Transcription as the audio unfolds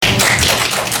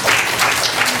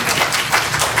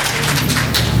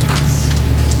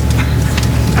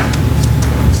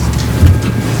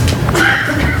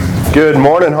Good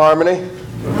morning, Harmony.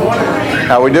 Good morning.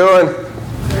 How we doing?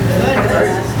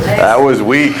 That was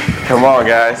weak. Come on,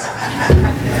 guys.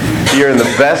 You're in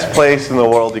the best place in the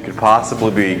world you could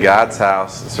possibly be, God's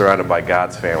house, surrounded by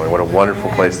God's family. What a wonderful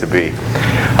place to be.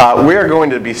 We are going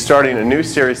to be starting a new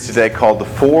series today called The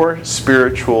Four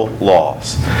Spiritual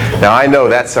Laws. Now, I know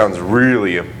that sounds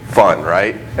really fun,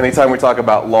 right? Anytime we talk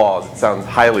about laws, it sounds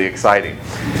highly exciting.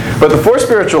 But the four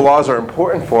spiritual laws are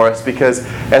important for us because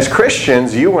as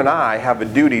Christians, you and I have a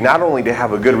duty not only to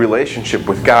have a good relationship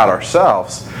with God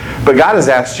ourselves, but God has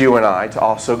asked you and I to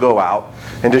also go out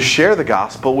and to share the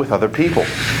gospel with other people.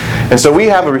 And so we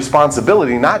have a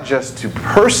responsibility not just to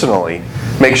personally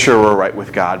make sure we're right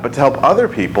with God, but to help other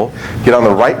people get on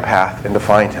the right path and to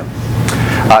find Him.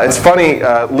 It's funny,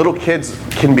 little kids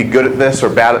can be good at this or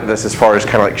bad at this as far as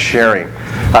kind of like sharing.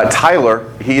 Tyler,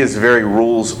 he is very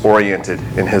rules-oriented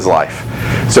in his life.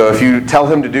 So if you tell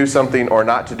him to do something or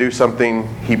not to do something,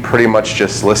 he pretty much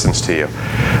just listens to you.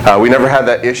 We never had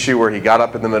that issue where he got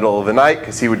up in the middle of the night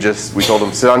because we told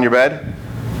him, sit on your bed,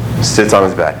 sits on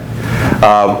his bed.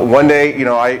 One day,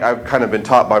 I've kind of been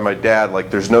taught by my dad, like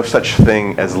there's no such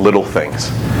thing as little things.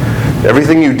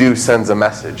 Everything you do sends a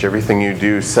message. Everything you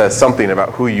do says something about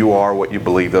who you are, what you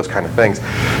believe, those kind of things.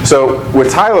 So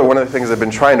with Tyler, one of the things I've been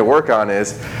trying to work on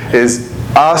is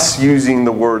us using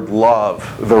the word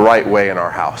love the right way in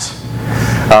our house.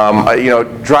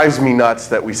 It drives me nuts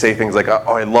that we say things like,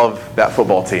 oh, I love that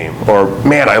football team, or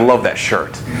man, I love that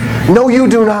shirt. No, you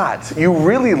do not. You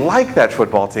really like that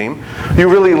football team. You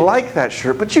really like that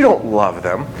shirt, but you don't love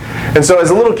them. And so as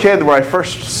a little kid, when I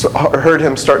first heard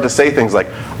him start to say things like,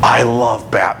 I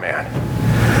love Batman,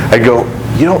 I'd go,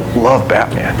 you don't love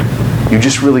Batman. You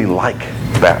just really like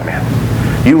Batman.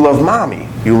 You love Mommy.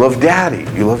 You love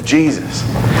Daddy. You love Jesus.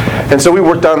 And so we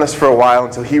worked on this for a while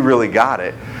until he really got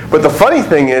it. But the funny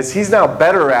thing is, he's now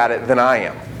better at it than I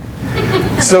am.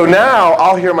 So now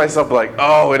I'll hear myself like,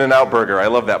 oh, In-N-Out Burger, I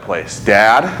love that place.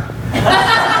 Dad,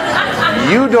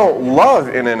 you don't love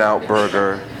In-N-Out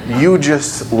Burger, you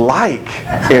just like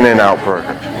In-N-Out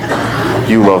Burger.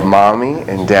 You love Mommy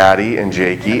and Daddy and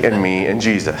Jakey and me and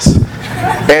Jesus.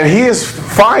 And he is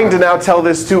fine to now tell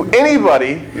this to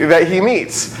anybody that he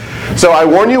meets. So I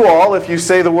warn you all, if you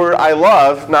say the word I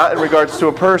love, not in regards to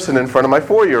a person in front of my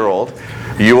 4-year-old,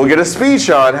 you will get a speech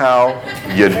on how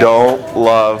you don't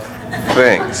love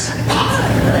things.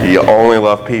 You only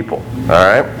love people. All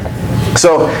right?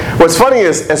 So what's funny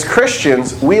is, as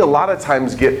Christians, we a lot of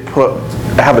times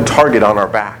have a target on our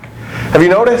back. Have you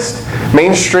noticed?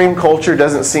 Mainstream culture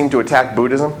doesn't seem to attack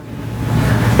Buddhism.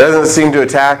 It doesn't seem to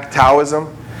attack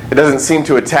Taoism. It doesn't seem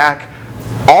to attack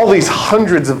all these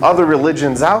hundreds of other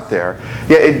religions out there.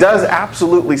 Yet it does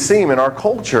absolutely seem in our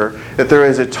culture that there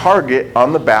is a target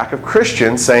on the back of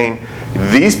Christians saying,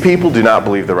 these people do not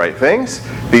believe the right things.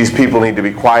 These people need to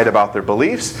be quiet about their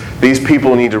beliefs. These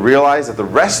people need to realize that the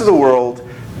rest of the world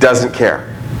doesn't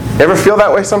care. Ever feel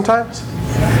that way sometimes?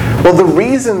 Well, the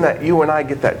reason that you and I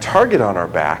get that target on our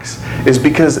backs is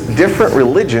because different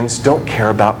religions don't care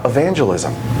about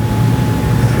evangelism.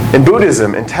 In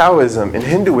Buddhism, in Taoism, in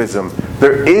Hinduism,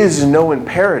 there is no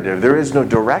imperative, there is no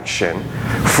direction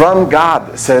from God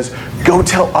that says, go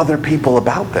tell other people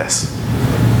about this.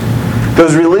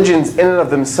 Those religions in and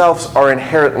of themselves are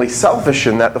inherently selfish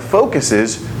in that the focus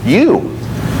is you.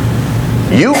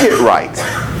 You get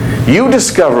right. You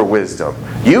discover wisdom.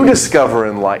 You discover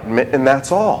enlightenment, and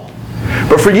that's all.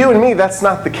 But for you and me, that's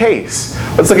not the case.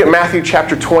 Let's look at Matthew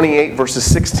chapter 28, verses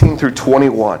 16 through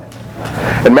 21.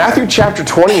 In Matthew chapter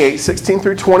 28, 16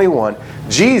 through 21,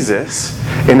 Jesus,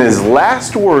 in His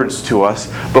last words to us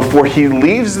before He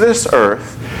leaves this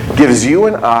earth, gives you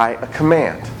and I a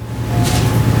command.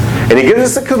 And He gives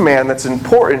us a command that's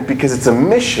important because it's a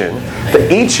mission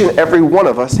that each and every one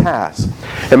of us has.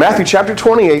 In Matthew chapter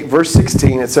 28, verse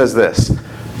 16, it says this.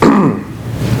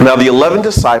 Now the 11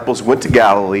 disciples went to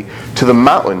Galilee to the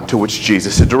mountain to which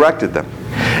Jesus had directed them.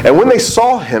 And when they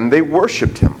saw Him, they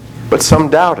worshipped Him, but some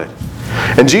doubted.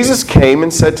 And Jesus came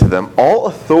and said to them, all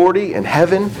authority in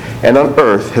heaven and on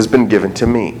earth has been given to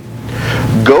me.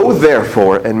 Go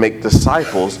therefore and make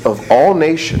disciples of all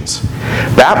nations,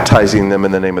 baptizing them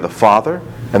in the name of the Father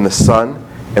and the Son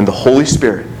and the Holy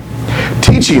Spirit,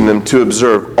 teaching them to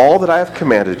observe all that I have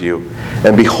commanded you,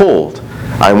 and behold,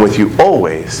 I am with you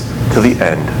always to the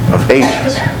end of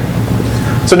ages.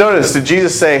 So notice, did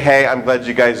Jesus say, hey, I'm glad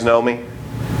you guys know me.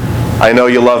 I know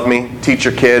you love me. Teach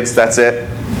your kids, that's it.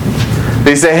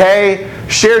 They say, hey,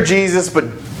 share Jesus, but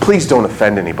please don't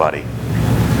offend anybody.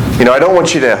 I don't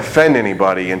want you to offend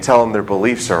anybody and tell them their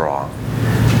beliefs are wrong.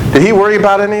 Did He worry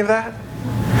about any of that?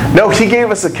 No, he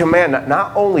gave us a command that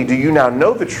not only do you now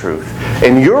know the truth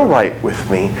and you're right with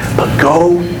me, but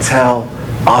go tell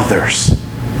others.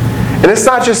 And it's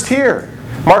not just here.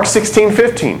 Mark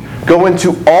 16:15. Go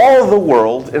into all the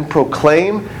world and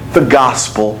proclaim the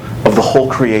gospel of the whole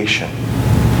creation.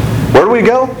 Where do we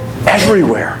go?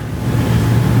 Everywhere.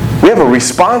 We have a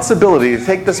responsibility to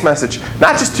take this message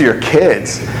not just to your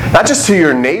kids, not just to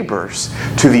your neighbors,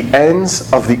 to the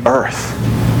ends of the earth.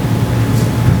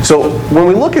 So when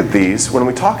we look at these, when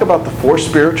we talk about the 4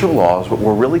 spiritual laws, what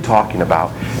we're really talking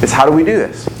about is how do we do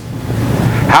this?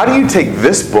 How do you take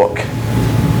this book,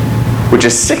 which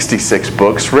is 66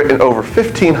 books written over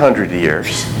 1,500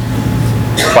 years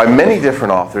by many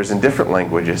different authors in different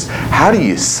languages, how do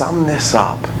you sum this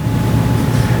up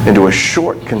into a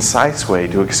short, concise way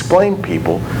to explain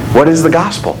people what is the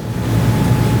gospel?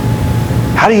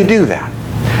 How do you do that?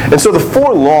 And so the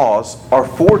 4 laws are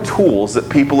 4 tools that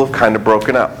people have kind of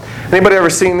broken up. Anybody ever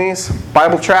seen these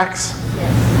Bible tracts?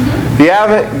 If you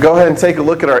haven't, go ahead and take a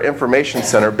look at our information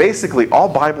center. Basically, all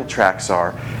Bible tracts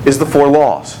is the 4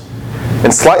 laws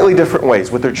in slightly different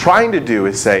ways. What they're trying to do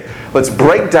is say, let's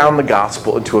break down the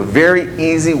gospel into a very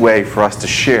easy way for us to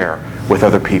share with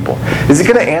other people. Is it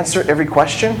going to answer every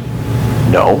question?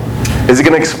 No. Is it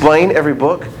going to explain every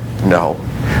book? No.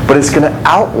 But it's going to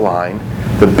outline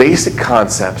the basic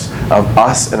concepts of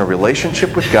us in a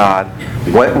relationship with God,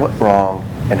 what went wrong,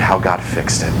 and how God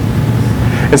fixed it.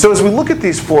 And so as we look at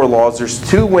these 4 laws, there's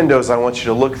 2 windows I want you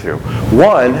to look through.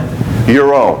 One,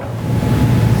 your own.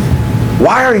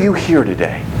 Why are you here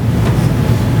today?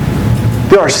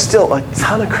 There are still a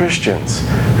ton of Christians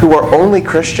who are only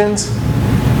Christians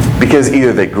because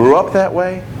either they grew up that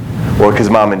way, or because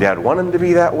mom and dad want them to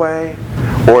be that way,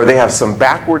 or they have some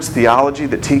backwards theology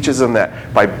that teaches them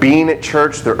that by being at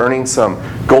church, they're earning some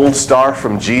gold star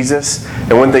from Jesus,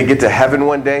 and when they get to heaven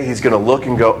one day, he's going to look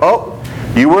and go, oh,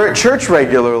 you were at church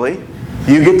regularly,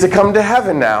 you get to come to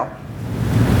heaven now.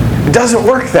 It doesn't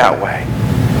work that way.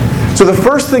 So the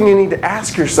first thing you need to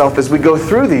ask yourself as we go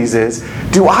through these is,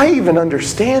 do I even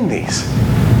understand these?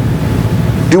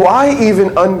 Do I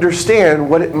even understand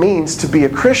what it means to be a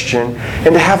Christian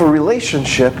and to have a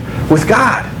relationship with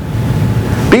God?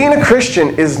 Being a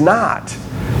Christian is not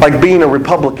like being a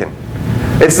Republican.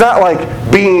 It's not like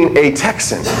being a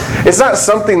Texan. It's not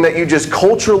something that you just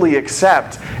culturally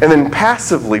accept and then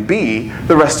passively be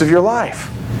the rest of your life.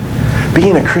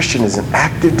 Being a Christian is an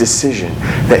active decision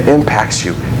that impacts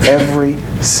you every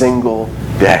single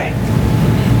day.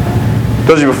 I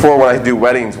told you before, when I do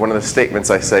weddings, one of the statements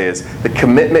I say is, the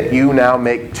commitment you now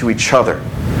make to each other,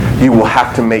 you will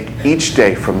have to make each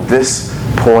day from this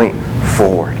point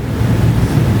forward.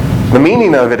 The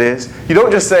meaning of it is, you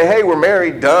don't just say, hey, we're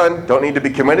married, done, don't need to be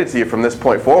committed to you from this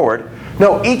point forward.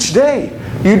 No, each day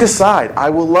you decide, I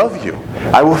will love you,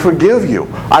 I will forgive you,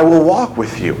 I will walk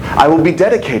with you, I will be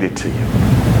dedicated to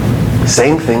you.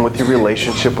 Same thing with your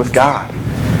relationship with God.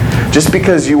 Just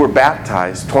because you were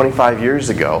baptized 25 years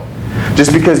ago,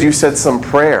 just because you said some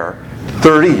prayer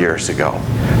 30 years ago,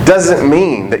 doesn't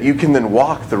mean that you can then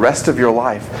walk the rest of your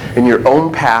life in your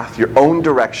own path, your own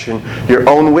direction, your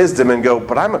own wisdom and go,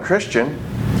 but I'm a Christian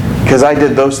because I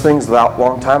did those things a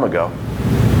long time ago.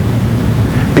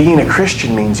 Being a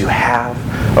Christian means you have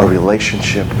a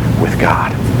relationship with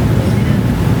God.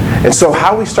 And so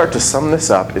how we start to sum this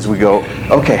up is we go,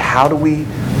 okay, how do we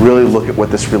really look at what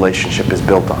this relationship is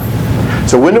built on?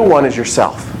 So window 1 is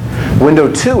yourself.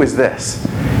 Window 2 is this.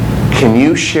 Can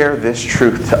you share this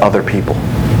truth to other people?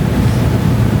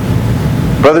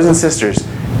 Brothers and sisters,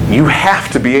 you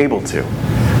have to be able to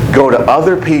go to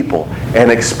other people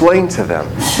and explain to them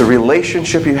the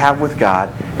relationship you have with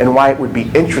God and why it would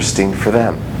be interesting for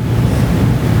them.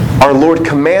 Our Lord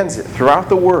commands it throughout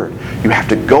the Word. You have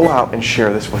to go out and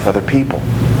share this with other people.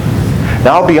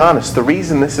 Now, I'll be honest, the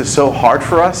reason this is so hard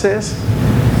for us is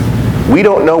we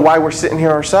don't know why we're sitting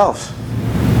here ourselves.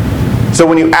 So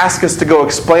when you ask us to go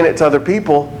explain it to other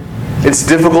people, it's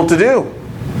difficult to do.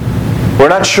 We're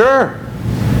not sure.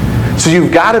 So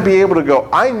you've got to be able to go,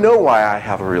 I know why I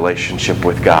have a relationship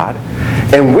with God.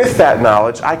 And with that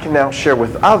knowledge, I can now share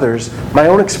with others my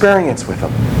own experience with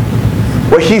Him.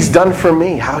 What He's done for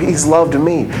me, how He's loved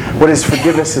me, what His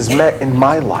forgiveness has meant in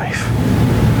my life.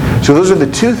 So those are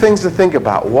the 2 things to think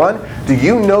about. 1, do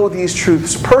you know these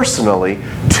truths personally?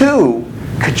 2,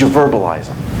 could you verbalize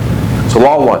them? So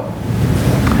law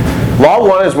 1. Law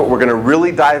 1 is what we're going to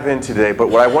really dive into today, but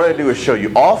what I want to do is show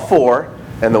you all 4,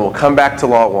 and then we'll come back to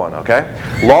Law 1, okay?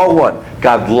 Law 1,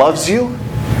 God loves you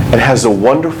and has a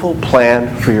wonderful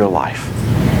plan for your life.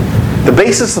 The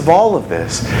basis of all of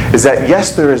this is that,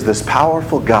 yes, there is this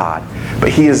powerful God, but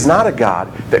He is not a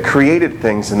God that created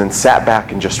things and then sat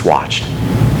back and just watched.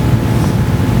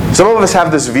 Some of us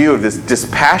have this view of this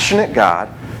dispassionate God,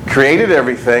 created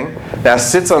everything, now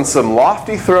sits on some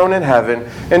lofty throne in heaven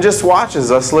and just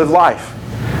watches us live life.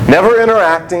 Never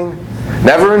interacting,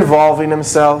 never involving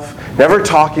himself, never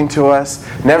talking to us,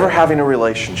 never having a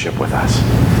relationship with us.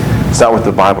 It's not what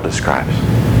the Bible describes.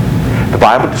 The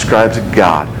Bible describes a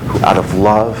God who out of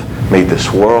love made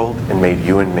this world and made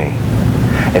you and me.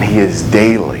 And he is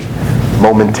daily,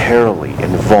 momentarily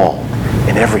involved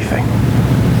in everything.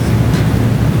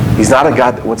 He's not a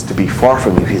God that wants to be far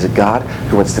from you. He's a God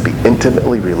who wants to be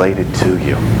intimately related to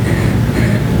you.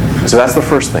 So that's the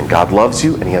first thing. God loves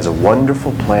you and he has a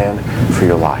wonderful plan for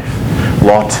your life.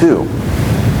 Law 2.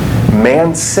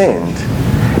 Man sinned,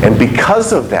 and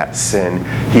because of that sin,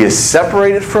 he is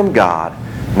separated from God,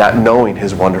 not knowing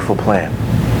his wonderful plan.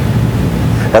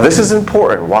 Now this is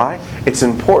important. Why? It's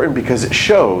important because it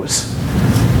shows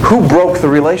who broke the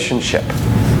relationship.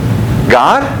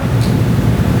 God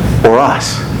or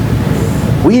us?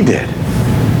 We did.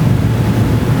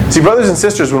 See, brothers and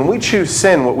sisters, when we choose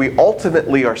sin, what we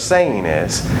ultimately are saying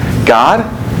is, God,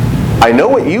 I know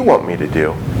what you want me to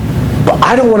do, but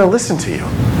I don't want to listen to you.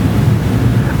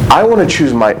 I want to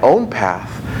choose my own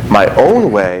path, my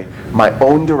own way, my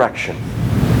own direction.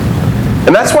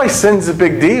 And that's why sin's a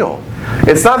big deal.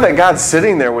 It's not that God's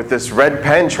sitting there with this red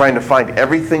pen trying to find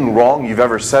everything wrong you've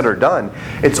ever said or done.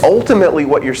 It's ultimately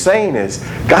what you're saying is,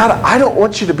 God, I don't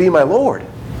want you to be my Lord.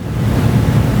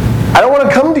 I don't want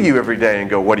to come to you every day and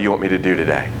go, what do you want me to do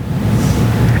today?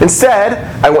 Instead,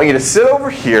 I want you to sit over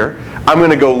here. I'm going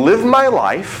to go live my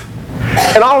life,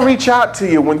 and I'll reach out to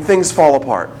you when things fall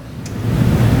apart.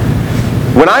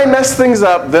 When I mess things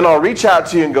up, then I'll reach out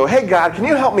to you and go, hey God, can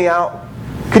you help me out?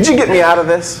 Could you get me out of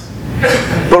this?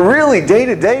 But really, day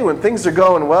to day, when things are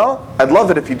going well, I'd love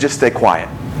it if you just stay quiet.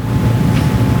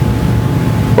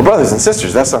 Well, brothers and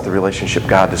sisters, that's not the relationship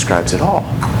God describes at all.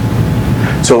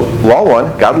 So, law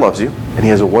 1, God loves you, and he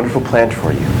has a wonderful plan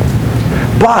for you.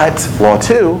 But, law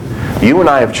 2, you and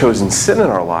I have chosen sin in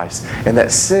our lives, and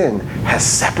that sin has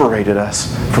separated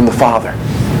us from the Father.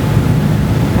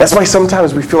 That's why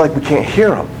sometimes we feel like we can't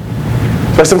hear him.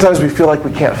 That's why sometimes we feel like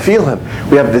we can't feel him.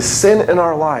 We have this sin in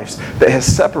our lives that has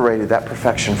separated that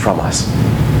perfection from us.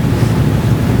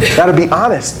 Now, to be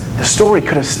honest, the story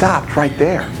could have stopped right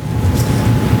there.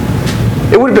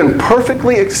 It would have been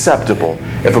perfectly acceptable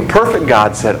if a perfect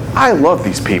God said, I love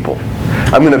these people.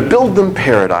 I'm going to build them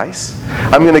paradise.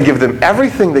 I'm going to give them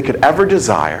everything they could ever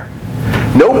desire.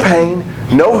 No pain,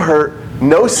 no hurt,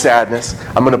 no sadness.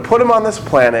 I'm going to put them on this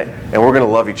planet, and we're going to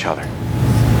love each other.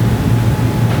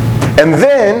 And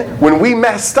then, when we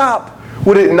messed up,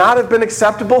 would it not have been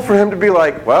acceptable for him to be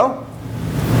like, well,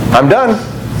 I'm done.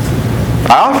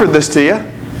 I offered this to you.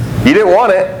 You didn't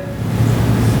want it.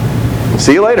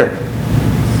 See you later.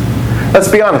 Let's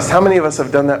be honest. How many of us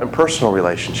have done that in personal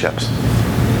relationships?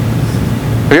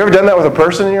 Have you ever done that with a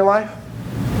person in your life?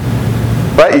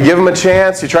 Right? You give them a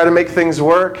chance. You try to make things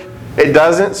work. It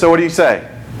doesn't. So what do you say?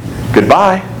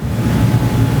 Goodbye.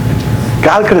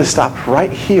 God could have stopped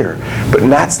right here. But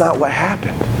that's not what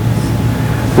happened.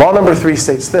 Law number 3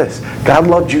 states this. God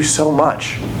loved you so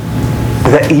much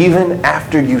that even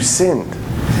after you sinned,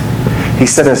 he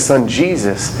sent his son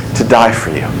Jesus to die for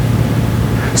you,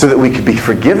 so that we could be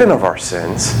forgiven of our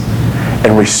sins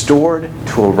and restored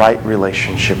to a right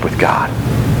relationship with God.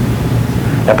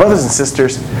 Now, brothers and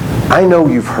sisters, I know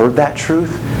you've heard that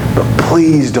truth, but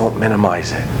please don't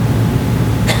minimize it.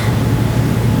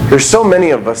 There's so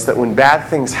many of us that when bad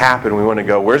things happen, we want to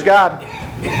go, where's God?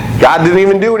 God didn't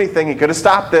even do anything. He could have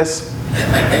stopped this.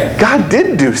 God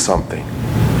did do something.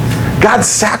 God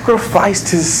sacrificed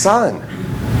his son.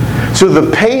 So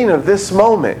the pain of this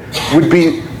moment would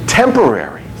be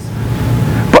temporary.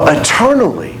 But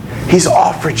eternally, he's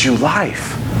offered you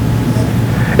life.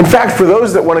 In fact, for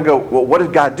those that want to go, well, what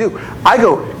did God do? I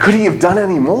go, could he have done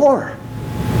any more?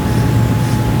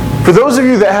 For those of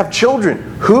you that have children,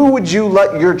 who would you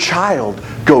let your child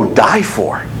go die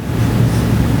for?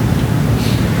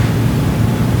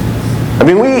 I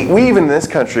mean, we even in this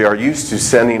country are used to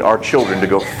sending our children to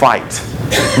go fight,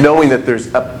 knowing that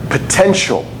there's a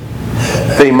potential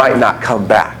they might not come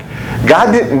back.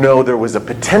 God didn't know there was a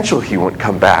potential he wouldn't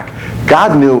come back.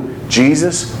 God knew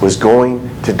Jesus was going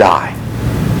to die.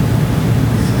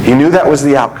 He knew that was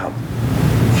the outcome.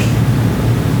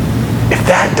 If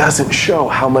that doesn't show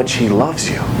how much he loves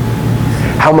you,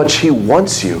 how much he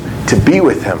wants you to be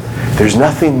with him, there's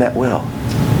nothing that will.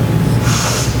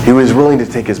 He was willing to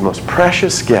take his most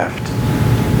precious gift,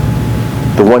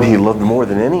 the one he loved more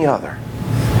than any other,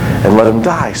 and let him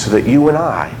die so that you and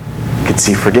I could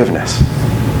see forgiveness.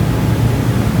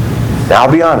 Now,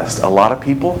 I'll be honest, a lot of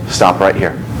people stop right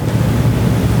here.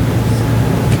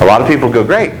 A lot of people go,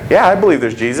 great, yeah, I believe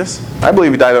there's Jesus. I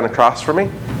believe He died on the cross for me.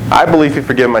 I believe He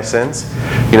forgave my sins.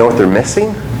 You know what they're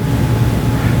missing?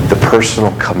 The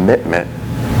personal commitment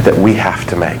that we have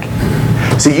to make.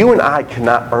 See, you and I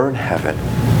cannot earn heaven.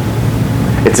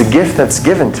 It's a gift that's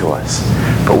given to us,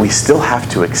 but we still have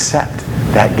to accept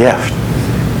that gift.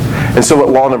 And so what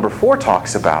law number 4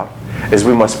 talks about is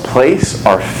we must place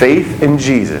our faith in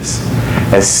Jesus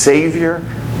as Savior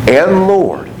and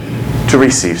Lord to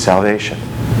receive salvation.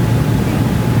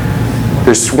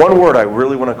 There's one word I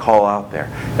really want to call out there,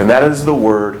 and that is the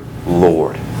word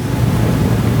Lord.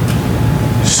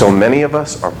 So many of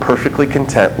us are perfectly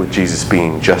content with Jesus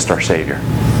being just our Savior.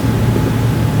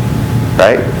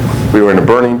 Right? We were in a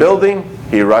burning building.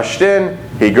 He rushed in.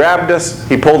 He grabbed us.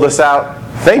 He pulled us out.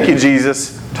 Thank you,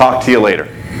 Jesus. Talk to you later.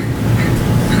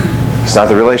 It's not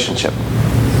the relationship.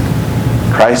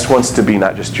 Christ wants to be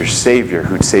not just your Savior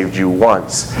who saved you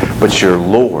once, but your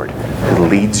Lord who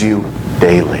leads you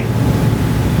daily.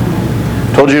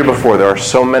 I told you before, there are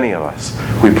so many of us.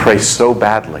 We pray so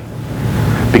badly.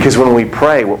 Because when we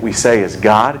pray, what we say is,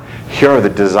 God, here are the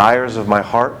desires of my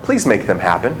heart. Please make them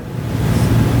happen.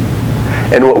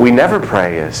 And what we never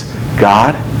pray is,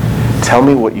 God, tell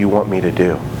me what you want me to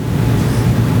do.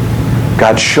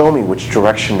 God, show me which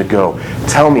direction to go.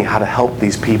 Tell me how to help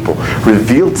these people.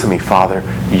 Reveal to me, Father,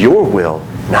 your will,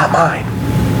 not mine.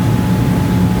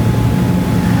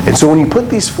 And so when you put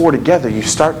these 4 together, you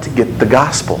start to get the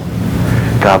gospel.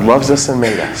 God loves us and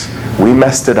made us. We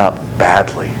messed it up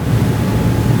badly.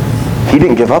 He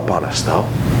didn't give up on us, though.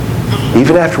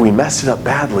 Even after we messed it up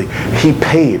badly, He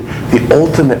paid the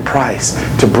ultimate price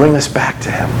to bring us back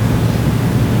to Him.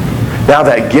 Now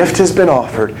that gift has been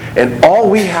offered, and all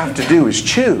we have to do is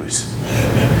choose.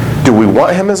 Do we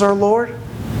want Him as our Lord?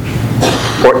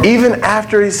 Or even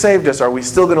after He saved us, are we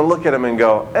still going to look at Him and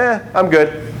go, I'm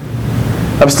good.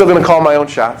 I'm still going to call my own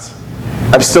shots.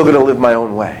 I'm still going to live my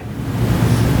own way.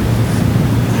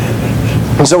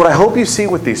 And so what I hope you see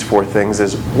with these 4 things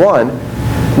is, 1,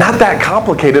 not that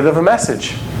complicated of a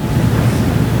message.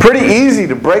 Pretty easy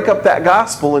to break up that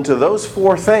gospel into those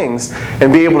 4 things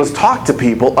and be able to talk to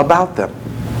people about them.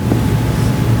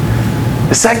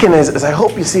 The second is I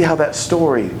hope you see how that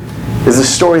story is a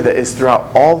story that is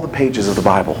throughout all the pages of the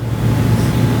Bible.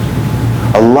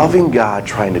 A loving God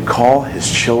trying to call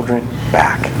His children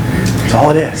back. That's all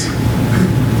it is.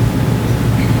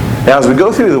 Now, as we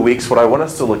go through the weeks, what I want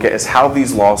us to look at is how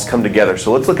these laws come together.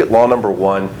 So let's look at law number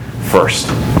 1 first.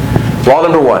 Law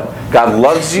number 1, God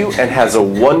loves you and has a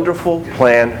wonderful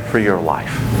plan for your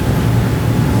life.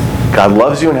 God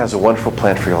loves you and has a wonderful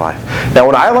plan for your life. Now,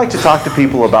 when I like to talk to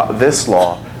people about this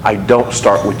law, I don't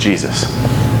start with Jesus.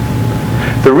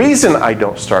 The reason I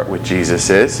don't start with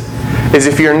Jesus is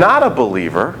if you're not a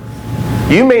believer,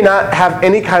 you may not have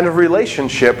any kind of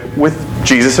relationship with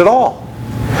Jesus at all.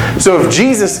 So if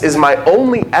Jesus is my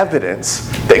only evidence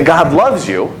that God loves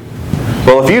you,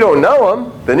 well, if you don't know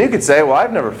Him, then you could say, well,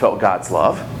 I've never felt God's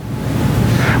love.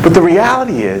 But the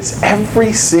reality is,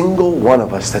 every single one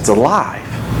of us that's alive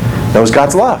knows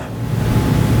God's love.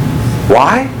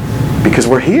 Why? Because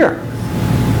we're here.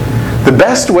 The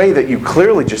best way that you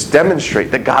clearly just demonstrate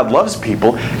that God loves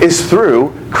people is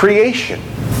through creation.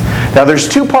 Now, there's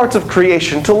 2 parts of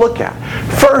creation to look at.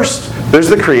 First, there's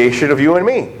the creation of you and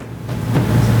me.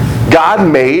 God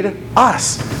made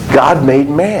us. God made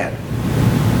man.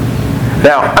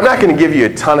 Now, I'm not going to give you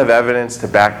a ton of evidence to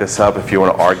back this up if you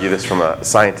want to argue this from a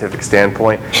scientific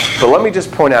standpoint, but let me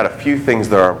just point out a few things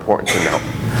that are important to know.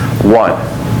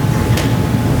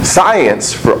 1,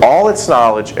 science, for all its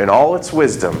knowledge and all its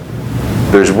wisdom,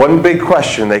 there's one big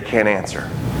question they can't answer: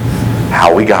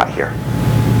 how we got here.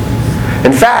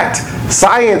 In fact,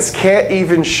 science can't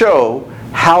even show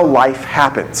how life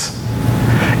happens.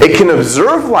 It can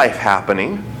observe life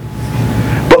happening,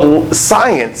 but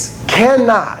science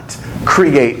cannot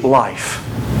create life.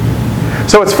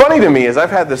 So it's funny to me, as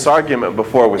I've had this argument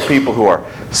before with people who are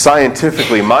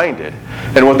scientifically minded,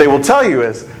 and what they will tell you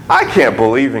is, I can't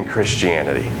believe in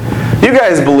Christianity. You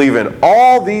guys believe in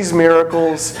all these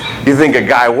miracles. You think a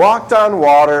guy walked on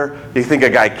water. You think a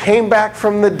guy came back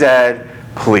from the dead.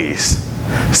 Please.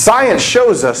 Science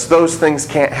shows us those things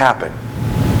can't happen.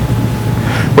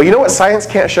 But you know what science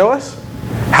can't show us?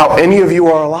 How any of you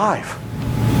are alive.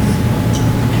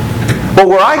 But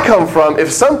where I come from,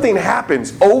 if something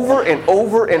happens over and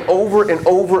over and over and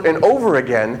over and over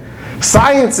again,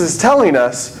 science is telling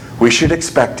us we should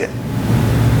expect it.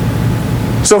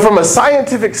 So from a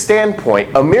scientific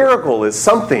standpoint, a miracle is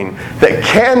something that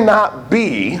cannot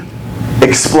be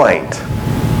explained.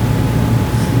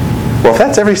 Well, if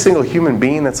that's every single human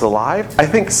being that's alive, I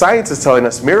think science is telling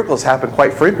us miracles happen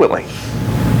quite frequently.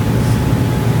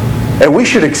 And we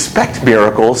should expect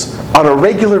miracles on a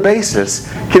regular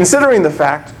basis, considering the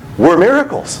fact we're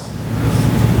miracles.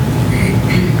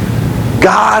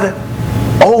 God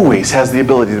always has the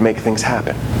ability to make things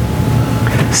happen.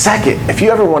 Second, if you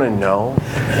ever want to know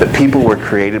that people were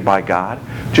created by God,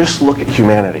 just look at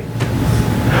humanity.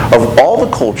 Of all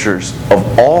the cultures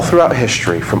of all throughout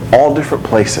history, from all different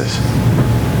places,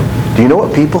 do you know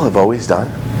what people have always done?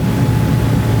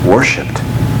 Worshipped.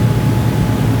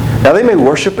 Now they may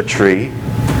worship a tree,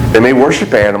 they may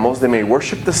worship animals, they may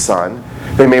worship the sun,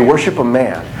 they may worship a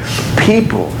man.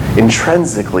 People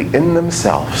intrinsically in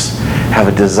themselves have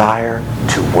a desire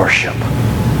to worship.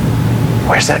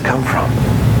 Where's that come from?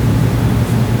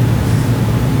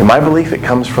 In my belief, it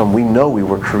comes from we know we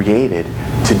were created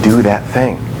to do that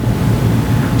thing.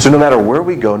 So no matter where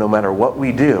we go, no matter what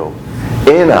we do,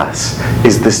 in us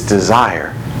is this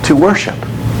desire to worship.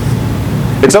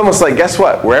 It's almost like, guess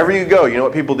what? Wherever you go, you know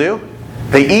what people do?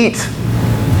 They eat.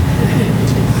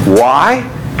 Why?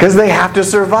 Because they have to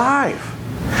survive.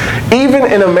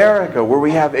 Even in America, where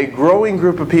we have a growing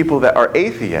group of people that are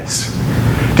atheists,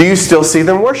 do you still see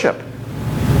them worship?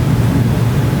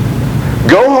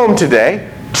 Go home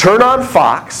today, turn on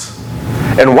Fox,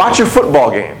 and watch a football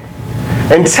game.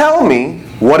 And tell me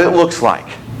what it looks like.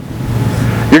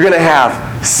 You're going to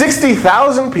have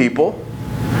 60,000 people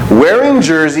wearing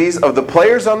jerseys of the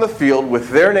players on the field with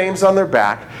their names on their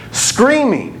back,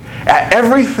 screaming at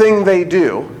everything they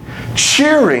do,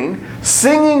 cheering,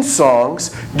 singing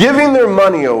songs, giving their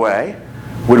money away.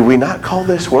 Would we not call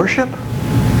this worship?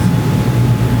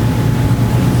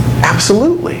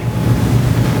 Absolutely.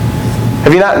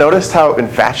 Have you not noticed how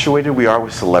infatuated we are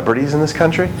with celebrities in this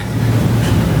country?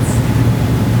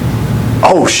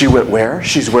 Oh, she went where?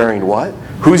 She's wearing what?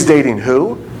 Who's dating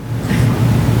who?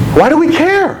 Why do we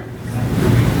care?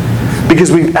 Because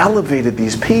we've elevated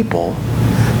these people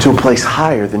to a place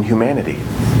higher than humanity.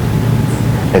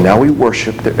 And now we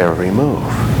worship their every move.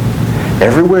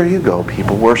 Everywhere you go,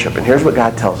 people worship. And here's what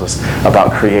God tells us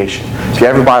about creation. If you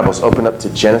have your Bibles, open up to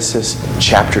Genesis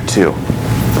chapter 2.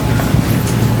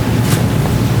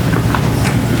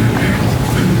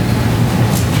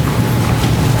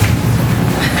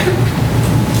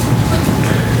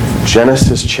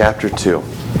 Genesis chapter 2.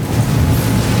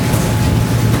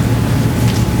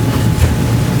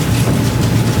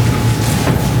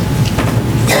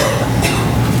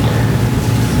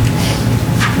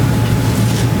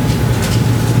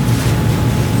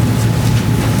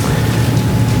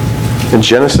 In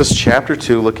Genesis chapter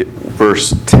 2, look at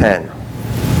verse 10.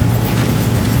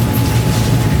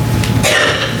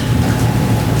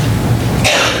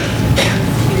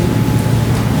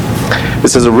 It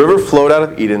says, a river flowed out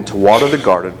of Eden to water the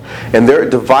garden, and there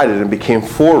it divided and became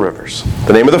 4 rivers.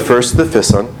 The name of the first is the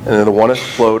Pison, and then the one that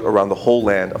flowed around the whole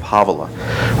land of Havilah,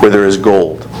 where there is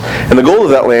gold. And the gold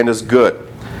of that land is good.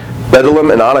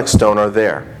 Bdellium and onyx stone are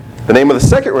there. The name of the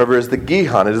second river is the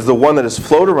Gihon. It is the one that has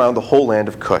flowed around the whole land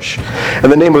of Cush.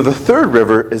 And the name of the third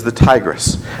river is the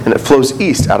Tigris, and it flows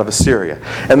east out of Assyria.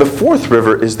 And the fourth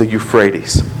river is the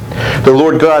Euphrates. The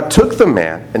Lord God took the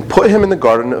man and put him in the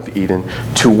Garden of Eden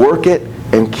to work it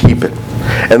and keep it.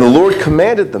 And the Lord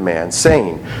commanded the man,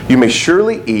 saying, you may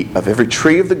surely eat of every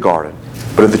tree of the garden,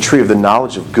 but of the tree of the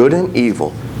knowledge of good and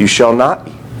evil you shall not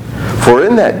eat. For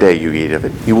in that day you eat of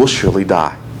it, you will surely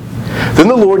die. Then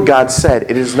the Lord God said,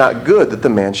 it is not good that the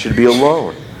man should be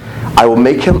alone. I will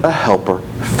make him a helper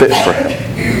fit for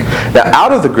him. Now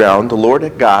out of the ground the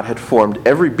Lord God had formed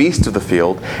every beast of the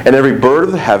field and every bird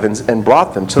of the heavens, and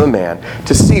brought them to the man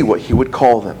to see what he would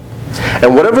call them.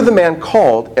 And whatever the man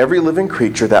called every living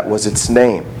creature, that was its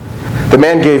name. The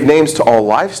man gave names to all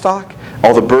livestock,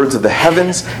 all the birds of the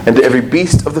heavens, and to every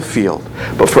beast of the field.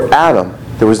 But for Adam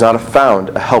there was not found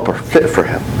a helper fit for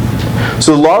him.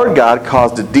 So the Lord God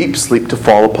caused a deep sleep to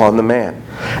fall upon the man.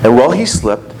 And while he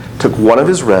slept, took one of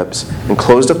his ribs and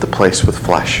closed up the place with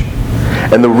flesh.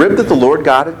 And the rib that the Lord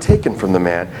God had taken from the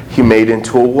man, he made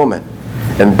into a woman,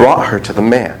 and brought her to the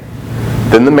man.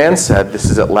 Then the man said, this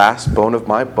is at last bone of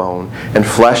my bone, and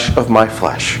flesh of my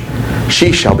flesh.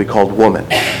 She shall be called woman,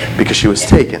 because she was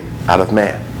taken out of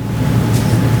man.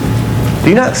 Do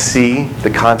you not see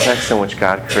the context in which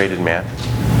God created man?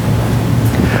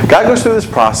 God goes through this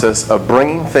process of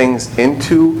bringing things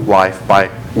into life by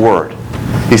word.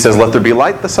 He says, let there be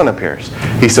light, the sun appears.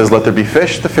 He says, let there be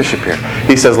fish, the fish appear.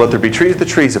 He says, let there be trees, the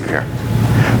trees appear.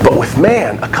 But with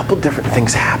man, a couple different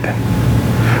things happen.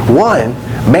 One,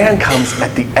 man comes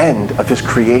at the end of his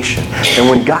creation. And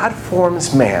when God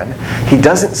forms man, he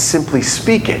doesn't simply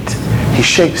speak it, he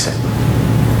shapes it.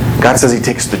 God says he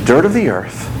takes the dirt of the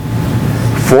earth,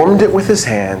 formed it with his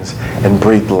hands, and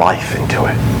breathed life into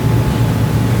it.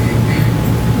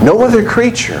 No other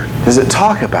creature does it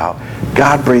talk about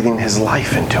God breathing his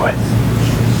life into it.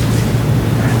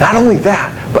 Not only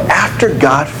that, but after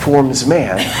God forms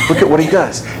man, look at what he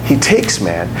does. He takes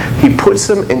man, he puts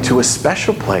him into a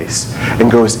special place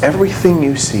and goes, everything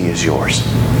you see is yours.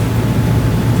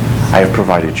 I have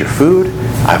provided your food,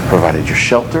 I have provided your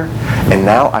shelter, and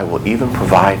now I will even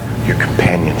provide your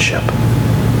companionship.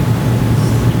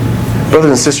 Brothers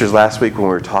and sisters, last week when we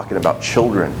were talking about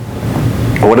children,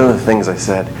 one of the things I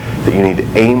said that you need to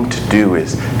aim to do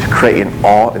is to create an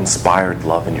awe-inspired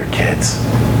love in your kids.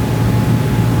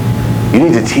 You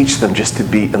need to teach them just to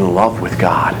be in love with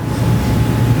God.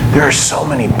 There are so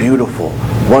many beautiful,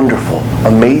 wonderful,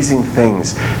 amazing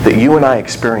things that you and I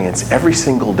experience every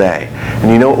single day.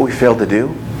 And you know what we fail to do?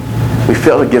 We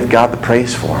fail to give God the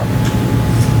praise for them.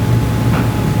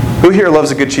 Who here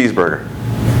loves a good cheeseburger?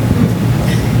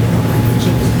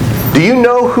 Do you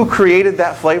know who created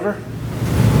that flavor?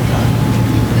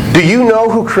 Do you know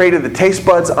who created the taste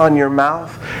buds on your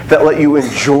mouth that let you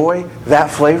enjoy that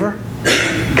flavor?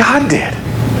 God did.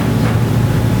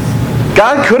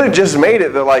 God could have just made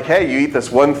it. They're like, hey, you eat this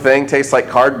one thing, tastes like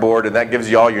cardboard, and that gives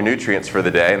you all your nutrients for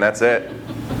the day, and that's it.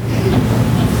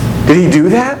 Did he do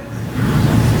that?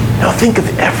 Now think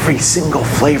of every single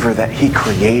flavor that he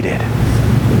created.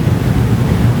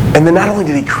 And then not only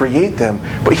did he create them,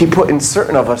 but he put in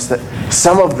certain of us that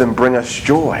some of them bring us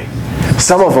joy.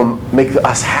 Some of them make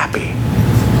us happy.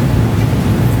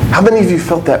 How many of you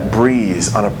felt that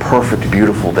breeze on a perfect,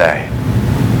 beautiful day?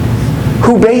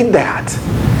 Who made that?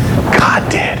 God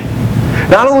did.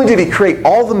 Not only did he create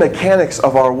all the mechanics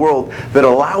of our world that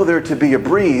allow there to be a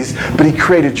breeze, but he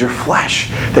created your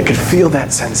flesh that could feel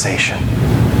that sensation.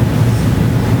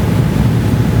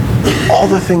 All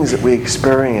the things that we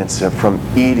experience from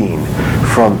eating,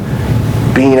 from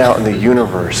being out in the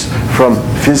universe, from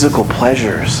physical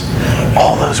pleasures,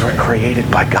 all those were created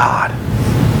by God.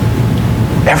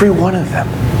 Every one of them.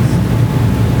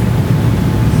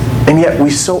 And yet we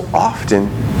so often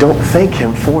don't thank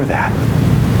him for that.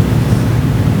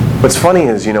 What's funny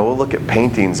is, we'll look at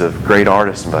paintings of great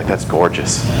artists and be like, that's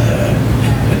gorgeous.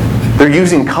 They're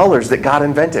using colors that God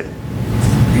invented.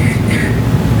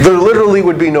 There literally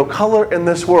would be no color in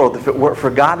this world if it weren't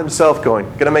for God himself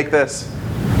going, gonna make this.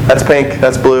 That's pink,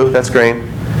 that's blue, that's green.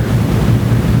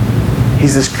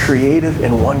 He's this creative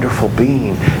and wonderful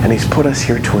being, and he's put us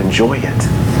here to enjoy it.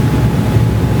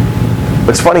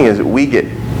 What's funny is we get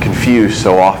confused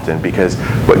so often because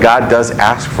what God does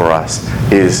ask for us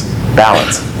is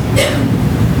balance.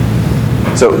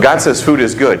 So God says food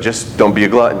is good, just don't be a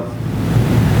glutton.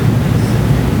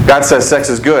 God says sex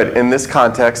is good in this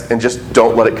context and just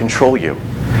don't let it control you.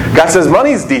 God says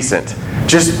money is decent,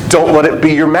 just don't let it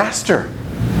be your master.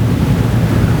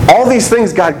 All these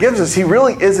things God gives us, he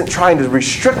really isn't trying to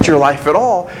restrict your life at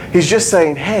all. He's just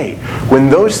saying, hey, when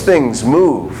those things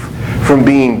move from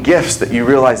being gifts that you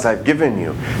realize I've given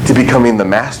you to becoming the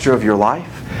master of your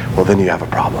life, well, then you have a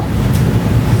problem.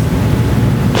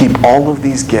 Keep all of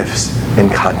these gifts in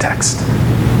context.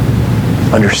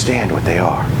 Understand what they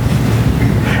are.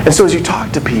 And so as you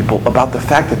talk to people about the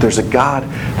fact that there's a God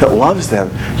that loves them,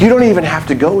 you don't even have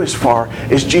to go as far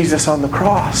as Jesus on the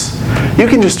cross. You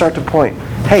can just start to point,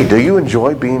 hey, do you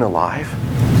enjoy being alive?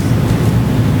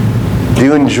 Do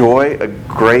you enjoy a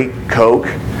great Coke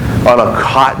on a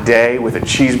hot day with a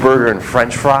cheeseburger and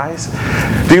French fries?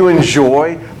 Do you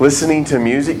enjoy listening to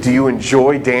music? Do you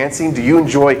enjoy dancing? Do you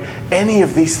enjoy any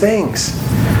of these things?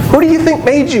 Who do you think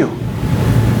made you?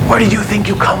 Where do you think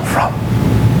you come from?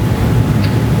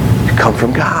 You come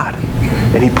from God.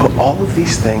 And he put all of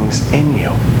these things in you.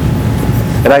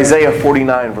 In Isaiah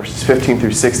 49, verses 15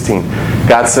 through 16,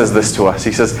 God says this to us.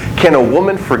 He says, can a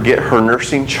woman forget her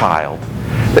nursing child,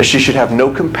 that she should have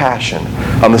no compassion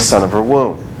on the son of her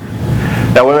womb?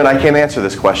 Now, women, I can't answer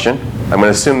this question. I'm going to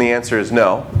assume the answer is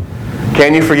no.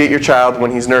 Can you forget your child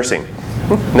when he's nursing?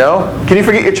 No? Can you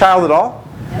forget your child at all?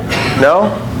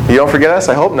 No? You don't forget us?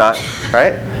 I hope not.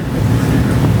 Right?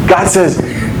 God says,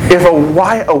 if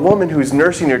a woman who's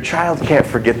nursing her child can't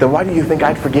forget them, why do you think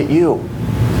I'd forget you?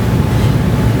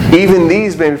 Even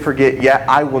these may forget, yet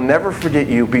I will never forget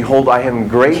you. Behold, I have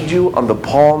engraved you on the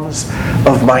palms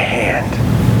of my hand.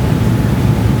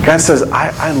 God says,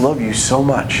 I love you so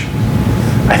much.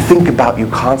 I think about you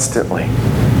constantly.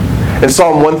 In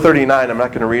Psalm 139, I'm not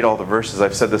going to read all the verses.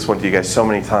 I've said this one to you guys so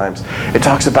many times. It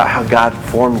talks about how God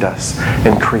formed us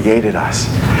and created us.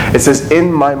 It says,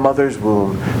 in my mother's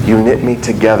womb, you knit me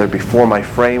together before my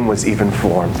frame was even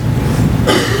formed.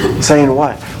 Saying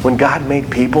what? When God made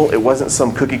people, it wasn't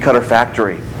some cookie cutter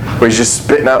factory where he's just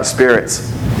spitting out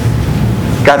spirits.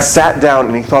 God sat down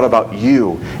and he thought about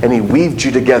you and he weaved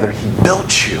you together. He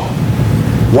built you.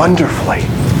 wonderfully.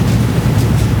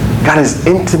 God is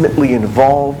intimately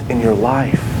involved in your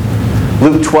life.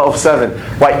 Luke 12:7,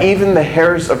 why even the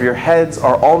hairs of your heads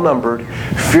are all numbered.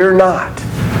 Fear not,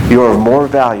 you are of more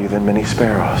value than many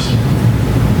sparrows.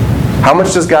 How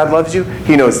much does God love you?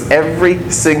 He knows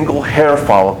every single hair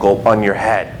follicle on your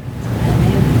head.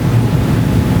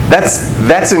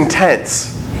 That's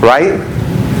intense, right?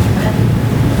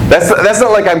 That's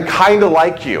not like I'm kind of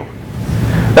like you.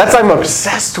 That's I'm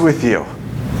obsessed with you.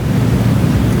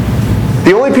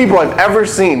 The only people I've ever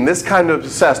seen this kind of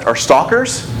obsessed are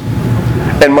stalkers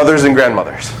and mothers and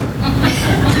grandmothers.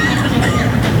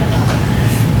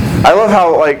 I love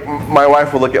how my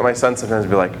wife will look at my son sometimes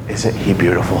and be like, isn't he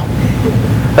beautiful?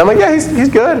 And I'm like, yeah, he's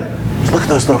good. Just look at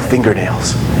those little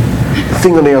fingernails. The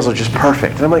fingernails are just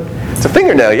perfect. And I'm like, it's a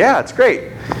fingernail, yeah, it's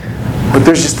great. But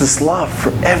there's just this love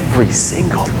for every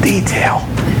single detail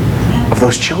of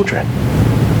those children.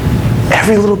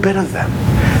 Every little bit of them.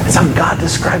 That's how God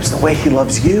describes the way He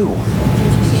loves you.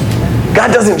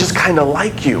 God doesn't just kind of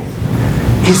like you.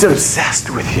 He's obsessed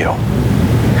with you.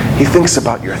 He thinks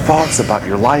about your thoughts, about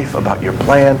your life, about your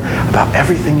plan, about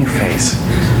everything you face.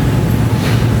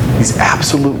 He's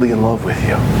absolutely in love with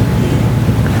you.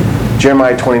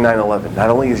 Jeremiah 29:11. Not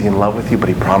only is He in love with you, but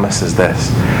He promises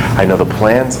this. I know the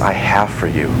plans I have for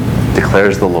you,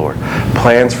 declares the Lord.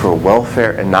 Plans for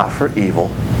welfare and not for evil,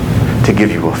 to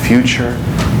give you a future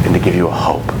and to give you a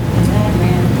hope.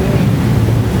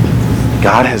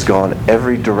 God has gone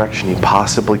every direction He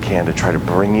possibly can to try to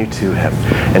bring you to Him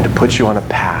and to put you on a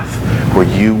path where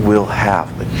you will have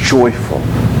a joyful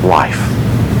life.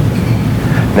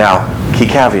 Now, key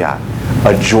caveat,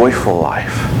 a joyful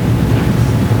life.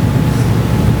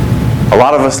 A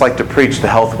lot of us like to preach the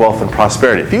health, wealth, and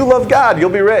prosperity. If you love God, you'll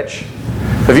be rich.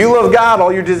 If you love God,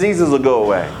 all your diseases will go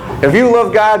away. If you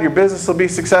love God, your business will be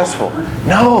successful.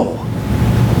 No.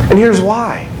 And here's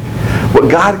why. What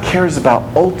God cares about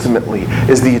ultimately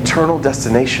is the eternal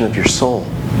destination of your soul.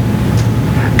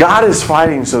 God is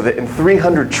fighting so that in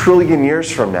 300 trillion years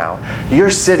from now,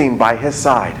 you're sitting by His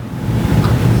side.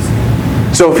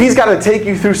 So if He's got to take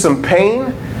you through some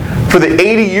pain for the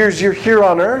 80 years you're here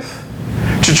on earth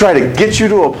to try to get you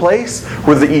to a place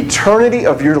where the eternity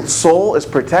of your soul is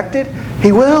protected,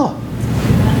 He will.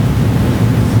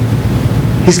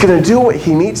 He's going to do what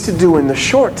He needs to do in the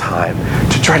short time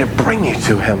to try to bring you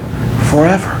to Him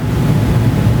forever.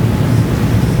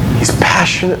 He's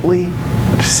passionately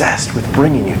obsessed with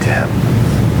bringing you to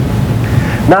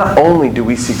Him. Not only do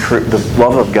we see the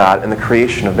love of God in the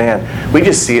creation of man, we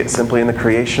just see it simply in the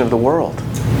creation of the world.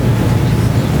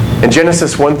 In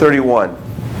Genesis 1:31,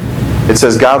 it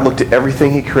says God looked at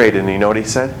everything He created and you know what He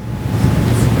said?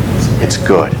 It's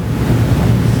good.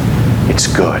 It's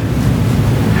good.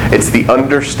 It's the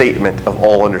understatement of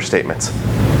all understatements.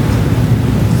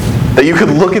 That you could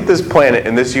look at this planet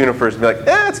and this universe and be like,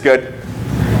 it's good.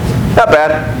 Not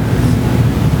bad.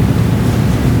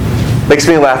 Makes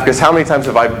me laugh because how many times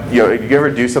have you ever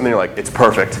do something and you're like, it's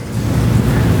perfect.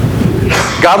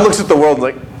 God looks at the world and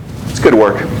like, it's good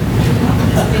work.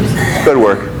 Good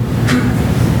work.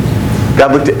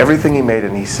 God looked at everything He made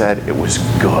and He said it was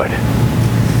good.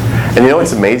 And you know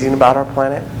what's amazing about our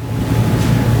planet?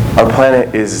 Our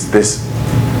planet is this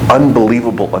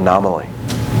unbelievable anomaly.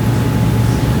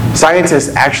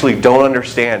 Scientists actually don't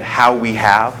understand how we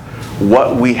have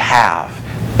what we have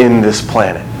in this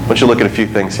planet. I want you to look at a few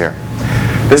things here.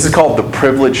 This is called the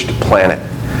privileged planet.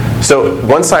 So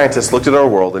one scientist looked at our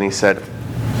world and he said,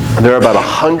 there are about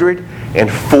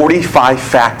 145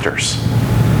 factors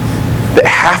that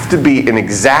have to be in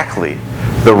exactly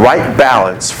the right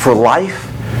balance for life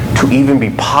to even be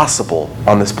possible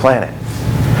on this planet.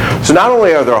 So not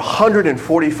only are there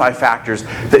 145 factors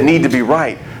that need to be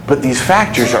right, but these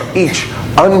factors are each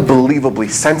unbelievably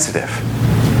sensitive.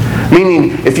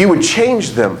 Meaning, if you would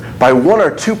change them by 1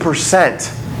 or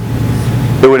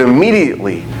 2%, it would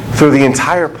immediately throw the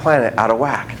entire planet out of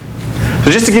whack.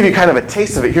 So just to give you kind of a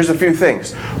taste of it, here's a few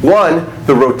things. One,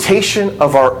 the rotation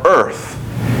of our Earth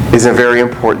is a very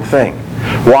important thing.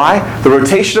 Why? The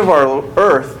rotation of our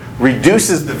Earth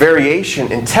reduces the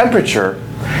variation in temperature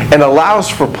and allows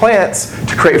for plants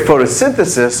to create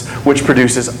photosynthesis, which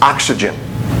produces oxygen.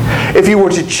 If you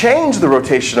were to change the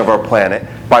rotation of our planet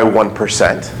by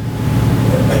 1%,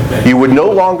 you would no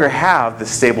longer have the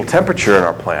stable temperature in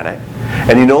our planet,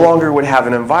 and you no longer would have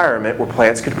an environment where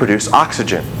plants could produce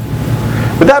oxygen.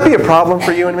 Would that be a problem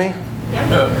for you and me?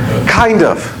 Kind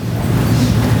of.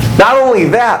 Not only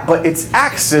that, but its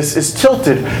axis is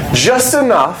tilted just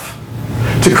enough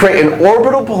to create an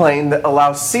orbital plane that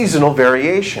allows seasonal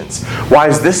variations. Why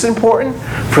is this important?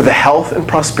 For the health and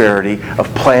prosperity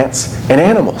of plants and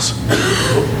animals.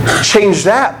 Change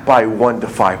that by 1 to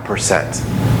 5%.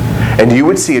 And you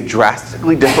would see a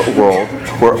drastically different world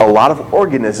where a lot of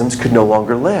organisms could no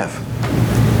longer live.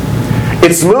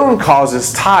 Its moon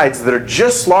causes tides that are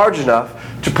just large enough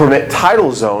to permit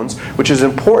tidal zones, which is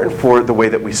important for the way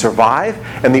that we survive,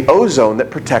 and the ozone that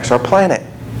protects our planet.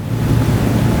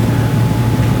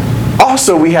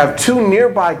 Also, we have two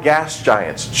nearby gas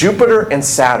giants, Jupiter and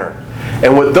Saturn.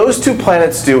 And what those two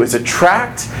planets do is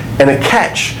attract and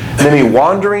catch many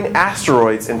wandering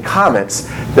asteroids and comets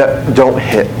that don't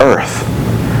hit Earth.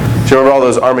 Do you remember all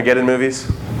those Armageddon movies?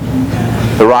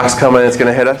 The rock's coming and it's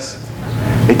going to hit us?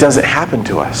 It doesn't happen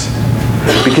to us.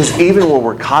 Because even where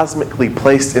we're cosmically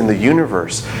placed in the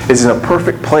universe is in a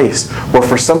perfect place where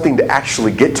for something to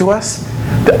actually get to us,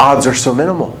 the odds are so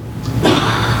minimal.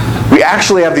 We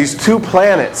actually have these two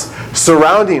planets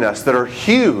surrounding us that are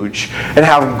huge and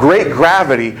have great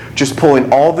gravity just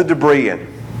pulling all the debris in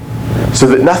so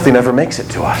that nothing ever makes it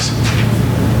to us.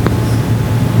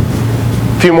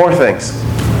 A few more things.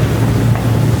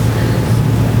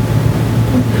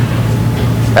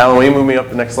 Alan, will you move me up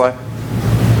the next slide?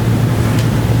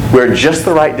 We're just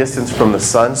the right distance from the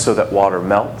sun so that water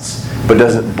melts, but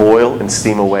doesn't boil and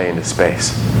steam away into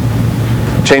space.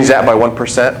 Change that by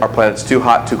 1%, our planet's too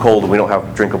hot, too cold, and we don't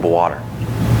have drinkable water.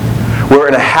 We're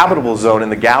in a habitable zone in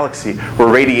the galaxy where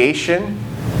radiation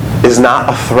is not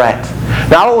a threat.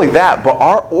 Not only that, but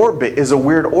our orbit is a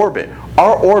weird orbit.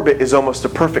 Our orbit is almost a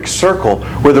perfect circle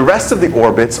where the rest of the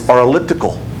orbits are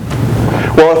elliptical.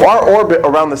 Well, if our orbit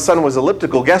around the sun was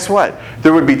elliptical, guess what?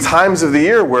 There would be times of the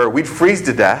year where we'd freeze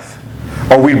to death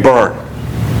or we'd burn.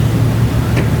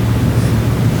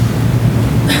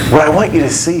 What I want you to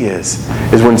see is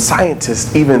when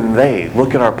scientists, even they,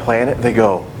 look at our planet, they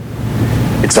go,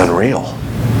 it's unreal.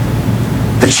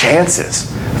 The chances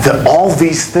that all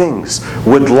these things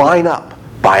would line up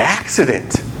by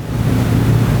accident.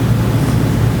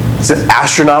 It's an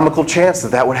astronomical chance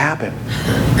that would happen.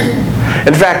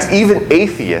 In fact, even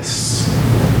atheists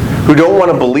who don't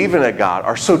want to believe in a God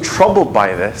are so troubled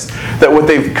by this that what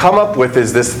they've come up with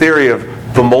is this theory of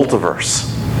the multiverse.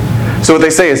 So what they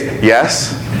say is,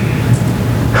 yes,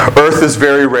 Earth is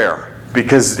very rare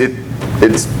because it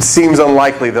seems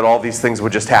unlikely that all these things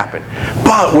would just happen.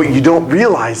 But what you don't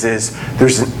realize is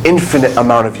there's an infinite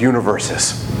amount of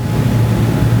universes.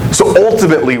 So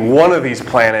ultimately, one of these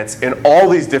planets in all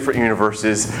these different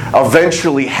universes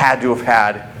eventually had to have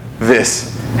had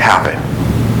this happen.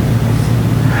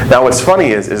 Now what's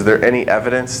funny is there any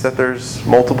evidence that there's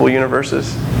multiple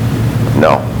universes?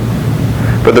 No.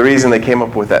 But the reason they came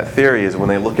up with that theory is when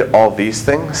they look at all these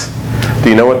things, do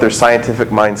you know what their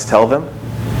scientific minds tell them?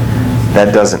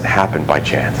 That doesn't happen by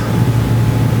chance.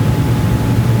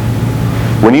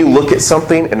 When you look at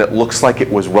something and it looks like it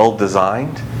was well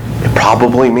designed, it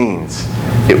probably means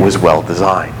it was well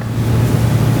designed.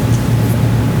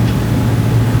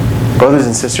 Brothers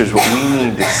and sisters, what we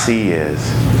need to see is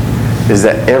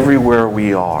that everywhere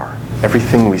we are,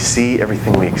 everything we see,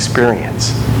 everything we experience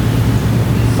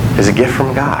is a gift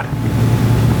from God.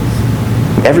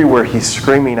 Everywhere He's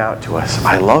screaming out to us,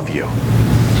 I love you.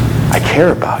 I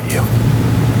care about you.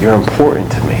 You're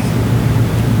important to me.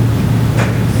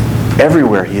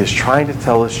 Everywhere He is trying to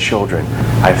tell His children,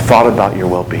 I've thought about your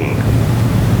well-being.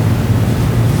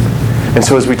 And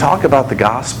so as we talk about the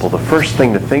gospel, the first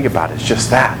thing to think about is just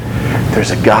that.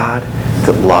 There's a God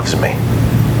that loves me.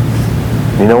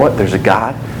 You know what? There's a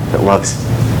God that loves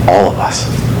all of us.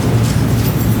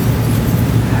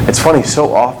 It's funny,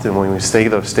 so often when we say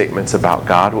those statements about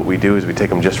God, what we do is we take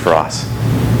them just for us.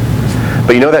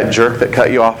 But you know that jerk that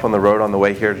cut you off on the road on the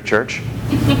way here to church?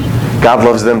 God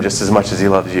loves them just as much as He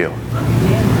loves you.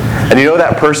 And you know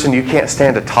that person you can't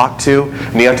stand to talk to,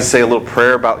 and you have to say a little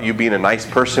prayer about you being a nice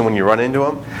person when you run into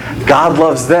them? God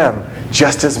loves them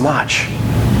just as much.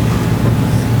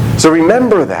 So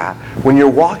remember that when you're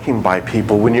walking by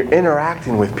people, when you're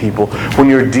interacting with people, when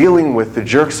you're dealing with the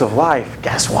jerks of life,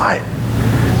 guess what?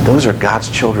 Those are God's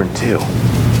children too.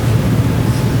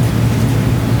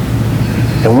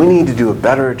 And we need to do a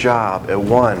better job at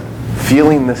one,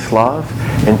 feeling this love,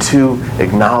 and two,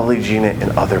 acknowledging it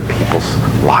in other people's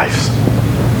lives.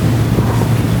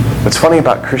 What's funny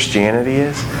about Christianity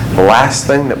is, the last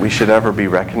thing that we should ever be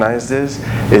recognized as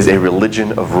is a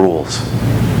religion of rules.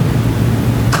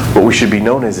 What we should be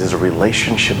known as is a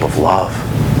relationship of love.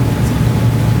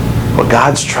 What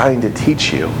God's trying to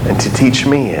teach you and to teach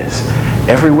me is,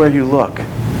 everywhere you look,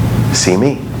 see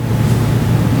me.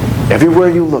 Everywhere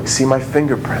you look, see my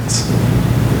fingerprints.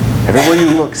 Everywhere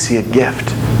you look, see a gift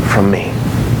from me.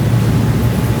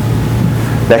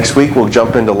 Next week, we'll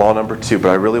jump into law number 2, but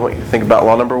I really want you to think about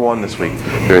law number 1 this week.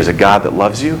 There is a God that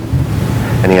loves you,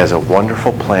 and He has a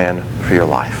wonderful plan for your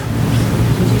life.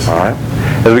 All right?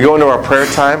 As we go into our prayer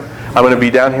time, I'm going to be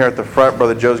down here at the front.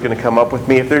 Brother Joe's going to come up with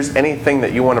me. If there's anything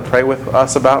that you want to pray with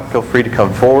us about, feel free to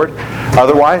come forward.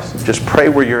 Otherwise, just pray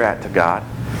where you're at to God.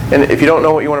 And if you don't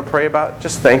know what you want to pray about,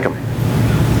 just thank Him.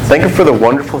 Thank Him for the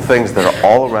wonderful things that are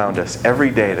all around us every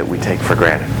day that we take for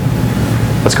granted.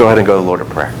 Let's go ahead and go to the Lord in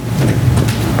prayer.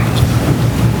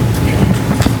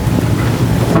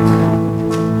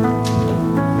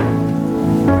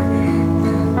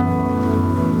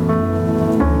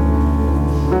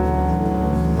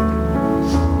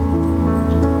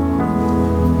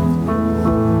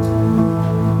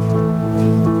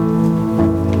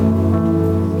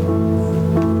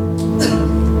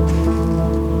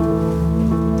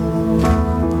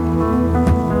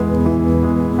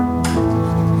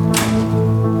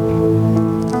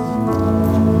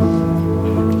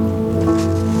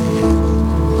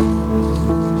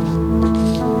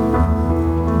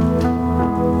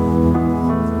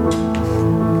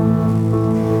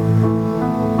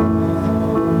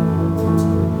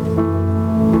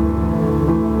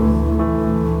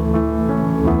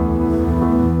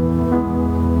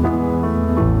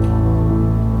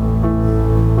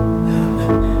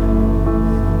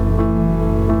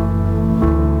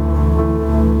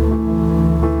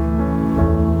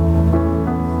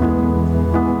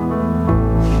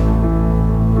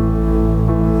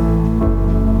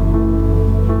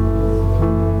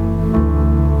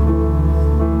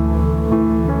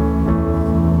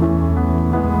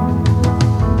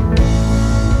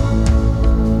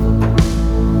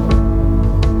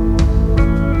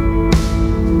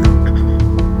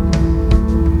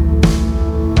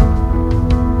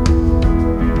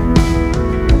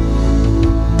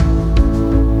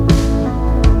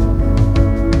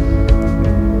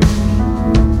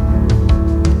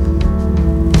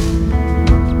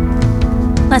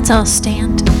 Let's all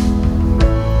stand.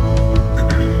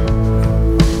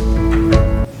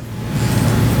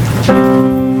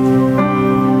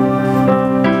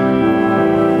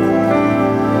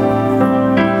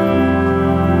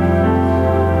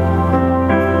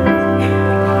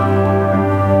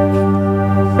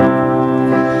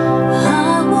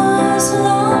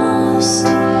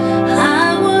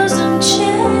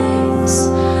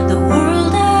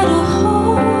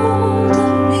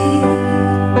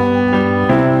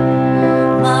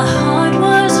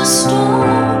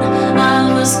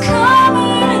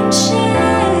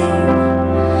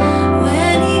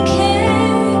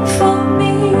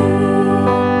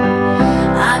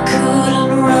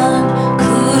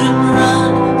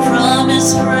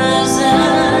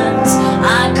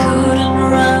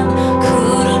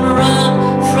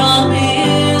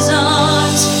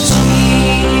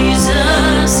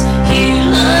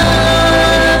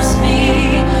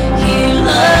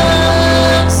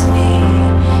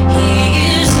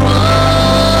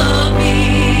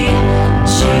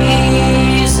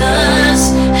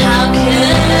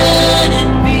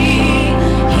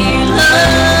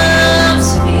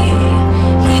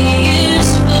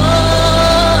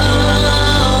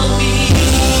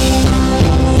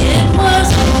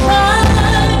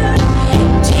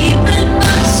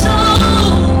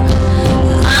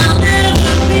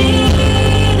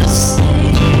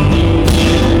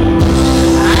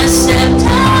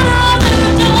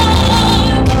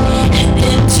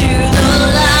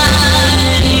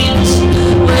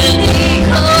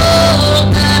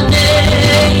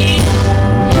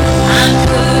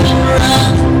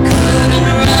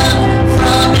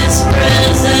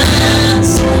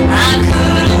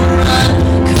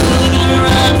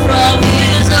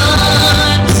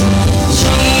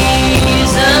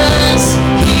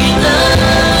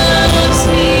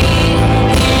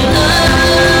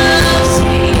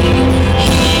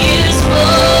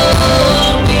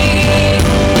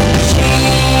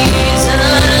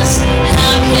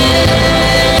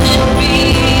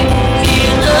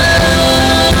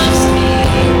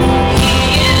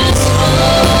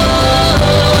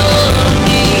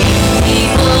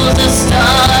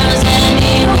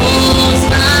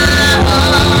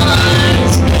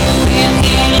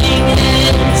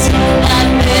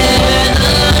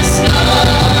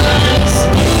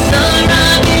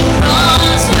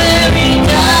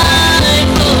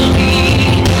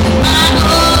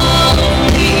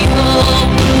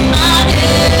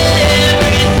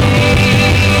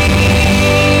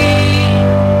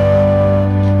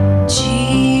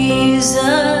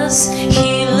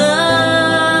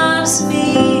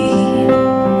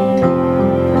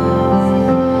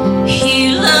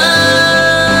 He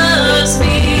loves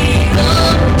me,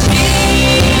 oh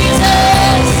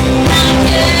Jesus.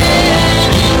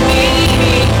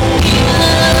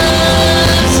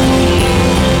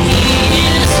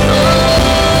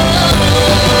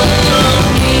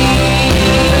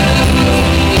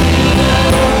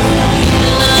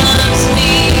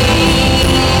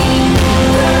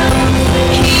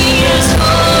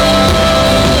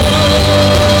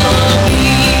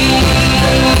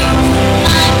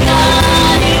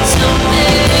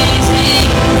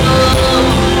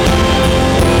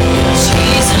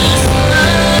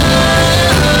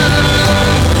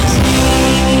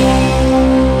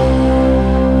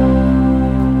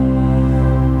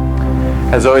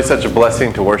 As always, such a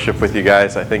blessing to worship with you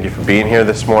guys. I thank you for being here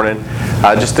this morning.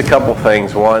 Just a couple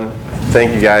things. One,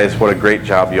 thank you guys. What a great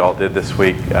job you all did this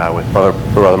week with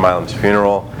Brother Milam's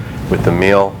funeral, with the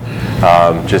meal.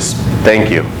 Just thank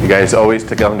you. You guys always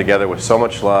come together with so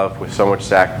much love, with so much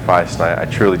sacrifice, and I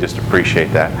truly just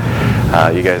appreciate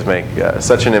that. You guys make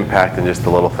such an impact in just the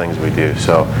little things we do.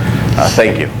 So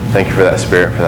thank you. Thank you for that spirit, for